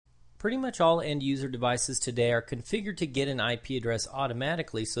pretty much all end user devices today are configured to get an IP address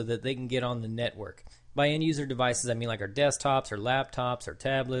automatically so that they can get on the network. By end user devices, I mean like our desktops or laptops or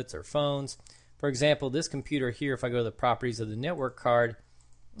tablets or phones. For example, this computer here, if I go to the properties of the network card,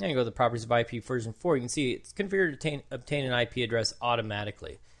 and you go to the properties of IP version 4, you can see it's configured to obtain an IP address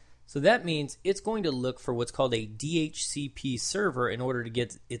automatically. So that means it's going to look for what's called a DHCP server in order to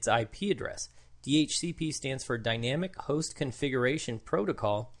get its IP address. DHCP stands for Dynamic Host Configuration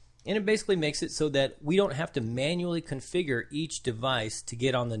Protocol, and it basically makes it so that we don't have to manually configure each device to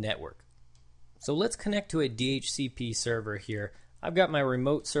get on the network. So let's connect to a DHCP server here. I've got my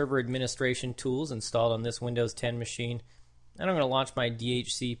remote server administration tools installed on this Windows 10 machine, and I'm going to launch my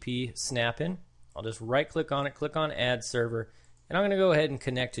DHCP snap-in. I'll just right-click on it, click on Add Server, and I'm going to go ahead and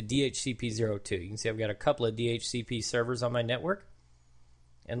connect to DHCP02. You can see I've got a couple of DHCP servers on my network,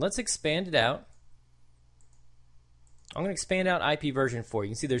 and let's expand it out. I'm going to expand out IP version 4. You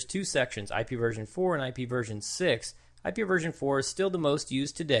can see there's two sections, IP version 4 and IP version 6. IP version 4 is still the most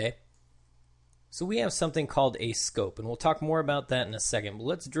used today. So we have something called a scope, and we'll talk more about that in a second. But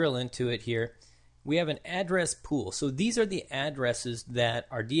let's drill into it here. We have an address pool. So these are the addresses that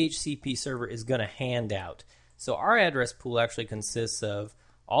our DHCP server is going to hand out. So our address pool actually consists of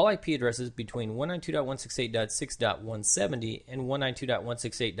all IP addresses between 192.168.6.170 and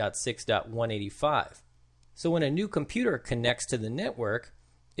 192.168.6.185. So when a new computer connects to the network,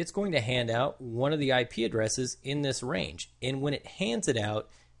 it's going to hand out one of the IP addresses in this range. And when it hands it out,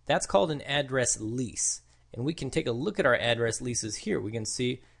 that's called an address lease. And we can take a look at our address leases here. We can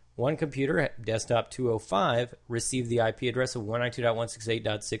see one computer, desktop 205, received the IP address of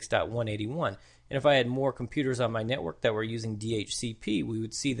 192.168.6.181. And if I had more computers on my network that were using DHCP, we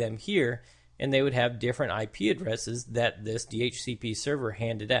would see them here, and they would have different IP addresses that this DHCP server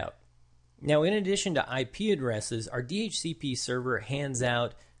handed out. Now, in addition to IP addresses, our DHCP server hands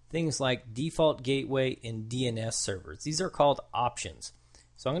out things like default gateway and DNS servers. These are called options.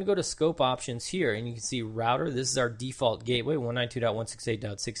 So I'm going to go to Scope Options here, and you can see Router. This is our default gateway,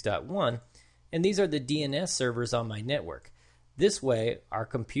 192.168.6.1, and these are the DNS servers on my network. This way, our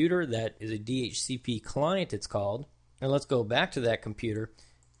computer that is a DHCP client, it's called, and let's go back to that computer.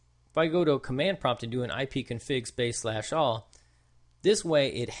 If I go to a command prompt and do an ipconfig /all, this way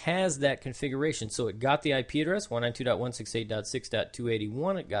it has that configuration. So it got the IP address,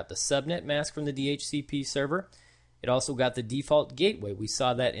 192.168.6.281. It got the subnet mask from the DHCP server. It also got the default gateway. We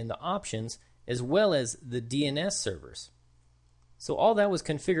saw that in the options, as well as the DNS servers. So all that was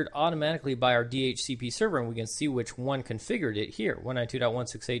configured automatically by our DHCP server, and we can see which one configured it here,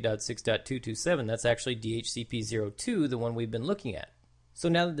 192.168.6.227. That's actually DHCP02, the one we've been looking at. So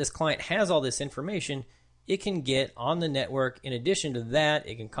now that this client has all this information, it can get on the network. In addition to that,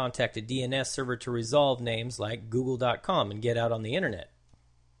 it can contact a DNS server to resolve names like google.com and get out on the internet.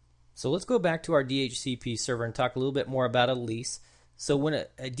 So let's go back to our DHCP server and talk a little bit more about a lease. So when a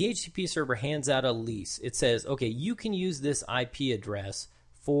DHCP server hands out a lease, it says, okay, you can use this IP address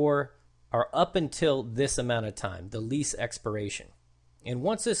for or up until this amount of time, the lease expiration. And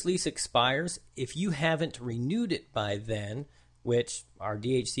once this lease expires, if you haven't renewed it by then, which our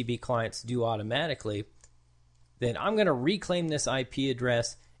DHCP clients do automatically, then I'm going to reclaim this IP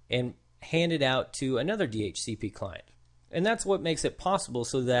address and hand it out to another DHCP client. And that's what makes it possible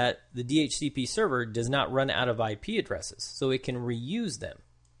so that the DHCP server does not run out of IP addresses, so it can reuse them.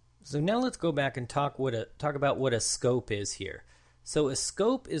 So now let's go back and talk about what a scope is here. So a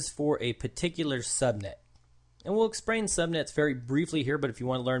scope is for a particular subnet. And we'll explain subnets very briefly here, but if you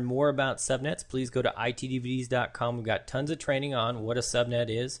want to learn more about subnets, please go to itdvds.com. We've got tons of training on what a subnet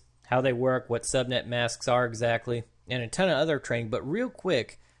is, how they work, what subnet masks are exactly, and a ton of other training. But real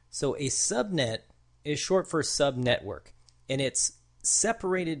quick, so a subnet is short for subnetwork. And it's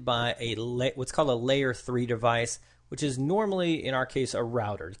separated by what's called a layer 3 device, which is normally, in our case, a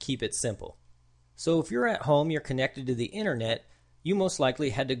router, to keep it simple. So if you're at home, you're connected to the internet, you most likely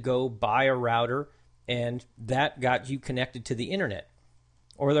had to go buy a router, and that got you connected to the internet.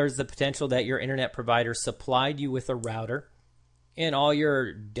 Or there's the potential that your internet provider supplied you with a router, and all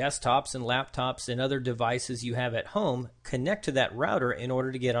your desktops and laptops and other devices you have at home connect to that router in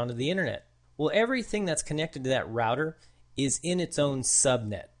order to get onto the internet. Well, everything that's connected to that router is in its own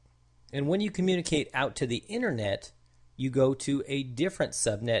subnet. And when you communicate out to the internet, you go to a different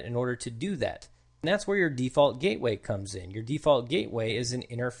subnet in order to do that. And that's where your default gateway comes in. Your default gateway is an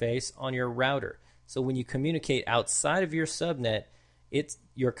interface on your router. So when you communicate outside of your subnet,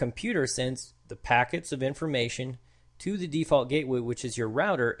 your computer sends the packets of information to the default gateway, which is your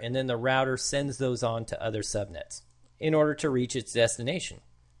router, and then the router sends those on to other subnets in order to reach its destination.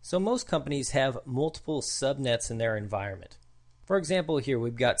 So most companies have multiple subnets in their environment. For example, here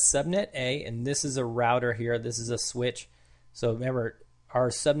we've got subnet A, and this is a router here. This is a switch. So remember, our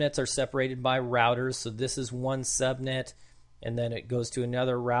subnets are separated by routers. So this is one subnet, and then it goes to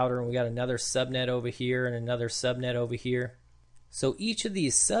another router, and we got another subnet over here and another subnet over here. So each of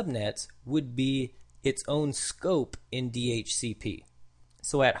these subnets would be its own scope in DHCP.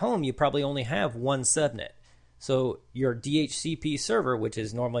 So at home, you probably only have one subnet. So your DHCP server, which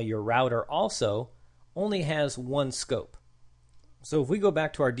is normally your router also, only has one scope. So if we go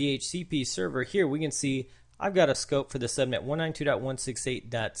back to our DHCP server here, we can see I've got a scope for the subnet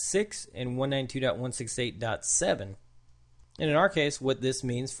 192.168.6 and 192.168.7. And in our case, what this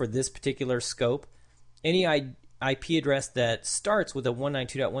means for this particular scope, any IP address that starts with a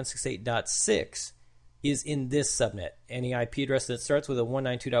 192.168.6 is in this subnet. Any IP address that starts with a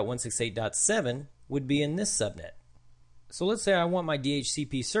 192.168.7 would be in this subnet. So let's say I want my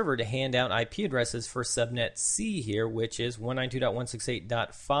DHCP server to hand out IP addresses for subnet C here, which is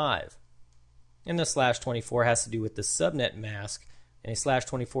 192.168.5. And the /24 has to do with the subnet mask, and a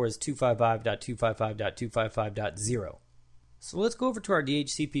 /24 is 255.255.255.0. So let's go over to our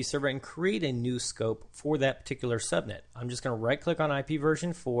DHCP server and create a new scope for that particular subnet. I'm just going to right click on IP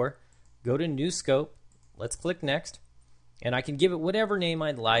version 4, go to new scope, let's click next, and I can give it whatever name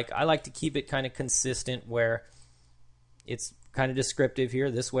I'd like. I like to keep it kind of consistent where it's kind of descriptive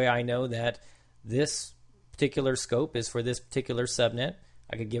here. This way I know that this particular scope is for this particular subnet.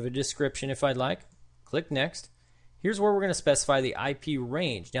 I could give a description if I'd like. Click next. Here's where we're going to specify the IP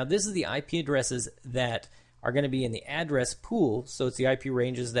range. Now this is the IP addresses that are going to be in the address pool, so it's the IP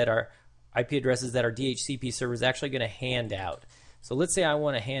ranges that are IP addresses that our DHCP server is actually going to hand out. So let's say I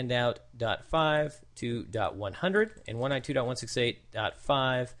want to hand out .5 to .100 and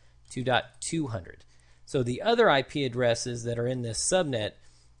 192.168.5 to .200. So the other IP addresses that are in this subnet,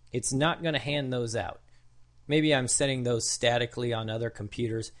 it's not going to hand those out. Maybe I'm setting those statically on other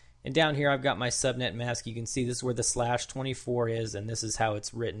computers. And down here I've got my subnet mask. You can see this is where the /24 is, and this is how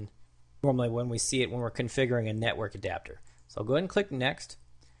it's written normally when we see it when we're configuring a network adapter. So I'll go ahead and click next.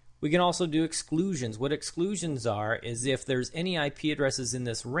 We can also do exclusions. What exclusions are is if there's any IP addresses in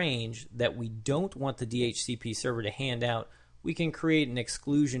this range that we don't want the DHCP server to hand out, we can create an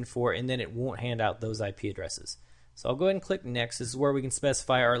exclusion for it, and then it won't hand out those IP addresses. So I'll go ahead and click next. This is where we can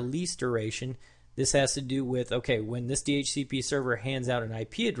specify our lease duration. This has to do with, okay, when this DHCP server hands out an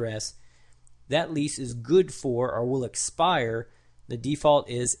IP address, that lease is good for or will expire. The default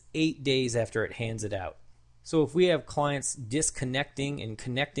is 8 days after it hands it out. So if we have clients disconnecting and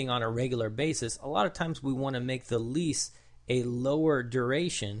connecting on a regular basis, a lot of times we want to make the lease a lower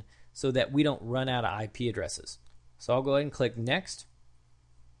duration so that we don't run out of IP addresses. So I'll go ahead and click next.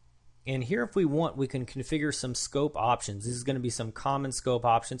 And here if we want, we can configure some scope options. This is going to be some common scope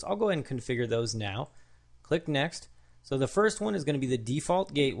options. I'll go ahead and configure those now. Click next. So the first one is going to be the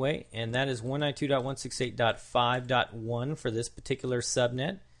default gateway, and that is 192.168.5.1 for this particular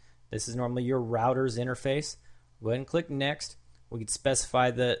subnet. This is normally your router's interface. Go ahead and click next. We can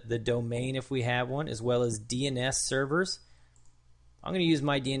specify the domain if we have one, as well as DNS servers. I'm going to use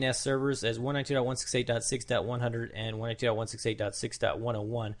my DNS servers as 192.168.6.100 and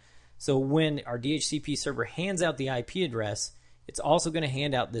 192.168.6.101. So when our DHCP server hands out the IP address, it's also going to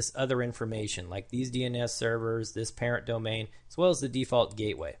hand out this other information, like these DNS servers, this parent domain, as well as the default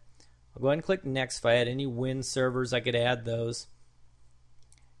gateway. I'll go ahead and click next. If I had any Win servers, I could add those.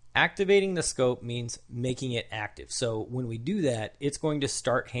 Activating the scope means making it active. So when we do that, it's going to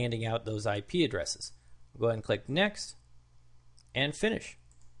start handing out those IP addresses. I'll go ahead and click next and finish.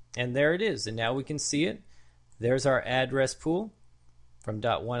 And there it is. And now we can see it. There's our address pool from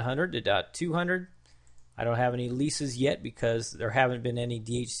 .100 to .200. I don't have any leases yet because there haven't been any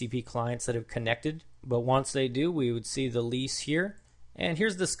DHCP clients that have connected. But once they do, we would see the lease here. And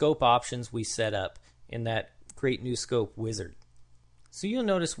here's the scope options we set up in that Create New Scope wizard. So you'll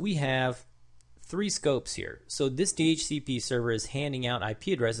notice we have 3 scopes here. So this DHCP server is handing out IP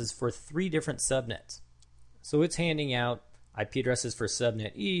addresses for 3 different subnets. So it's handing out IP addresses for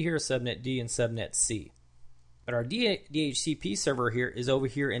subnet E here, subnet D, and subnet C. But our DHCP server here is over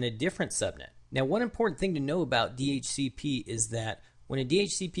here in a different subnet. Now, one important thing to know about DHCP is that when a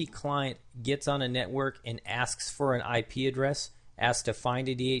DHCP client gets on a network and asks for an IP address, asks to find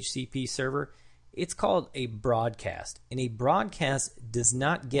a DHCP server, it's called a broadcast. And a broadcast does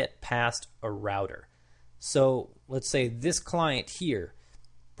not get past a router. So let's say this client here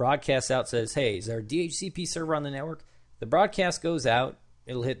broadcasts out, says, hey, is there a DHCP server on the network? The broadcast goes out.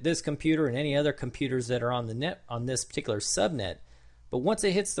 It'll hit this computer and any other computers that are on the net on this particular subnet. But once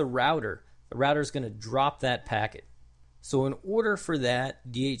it hits the router is going to drop that packet. So in order for that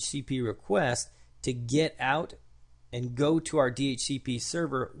DHCP request to get out and go to our DHCP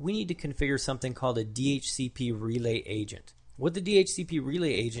server, we need to configure something called a DHCP relay agent. What the DHCP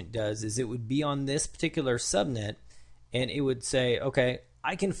relay agent does is it would be on this particular subnet, and it would say, okay,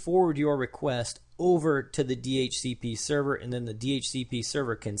 I can forward your request over to the DHCP server, and then the DHCP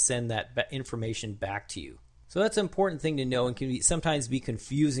server can send that information back to you. So that's an important thing to know, and can sometimes be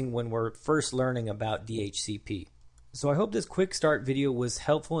confusing when we're first learning about DHCP. So I hope this quick start video was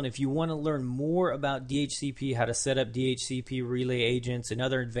helpful, and if you want to learn more about DHCP, how to set up DHCP relay agents and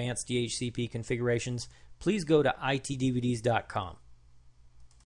other advanced DHCP configurations, please go to itdvds.com.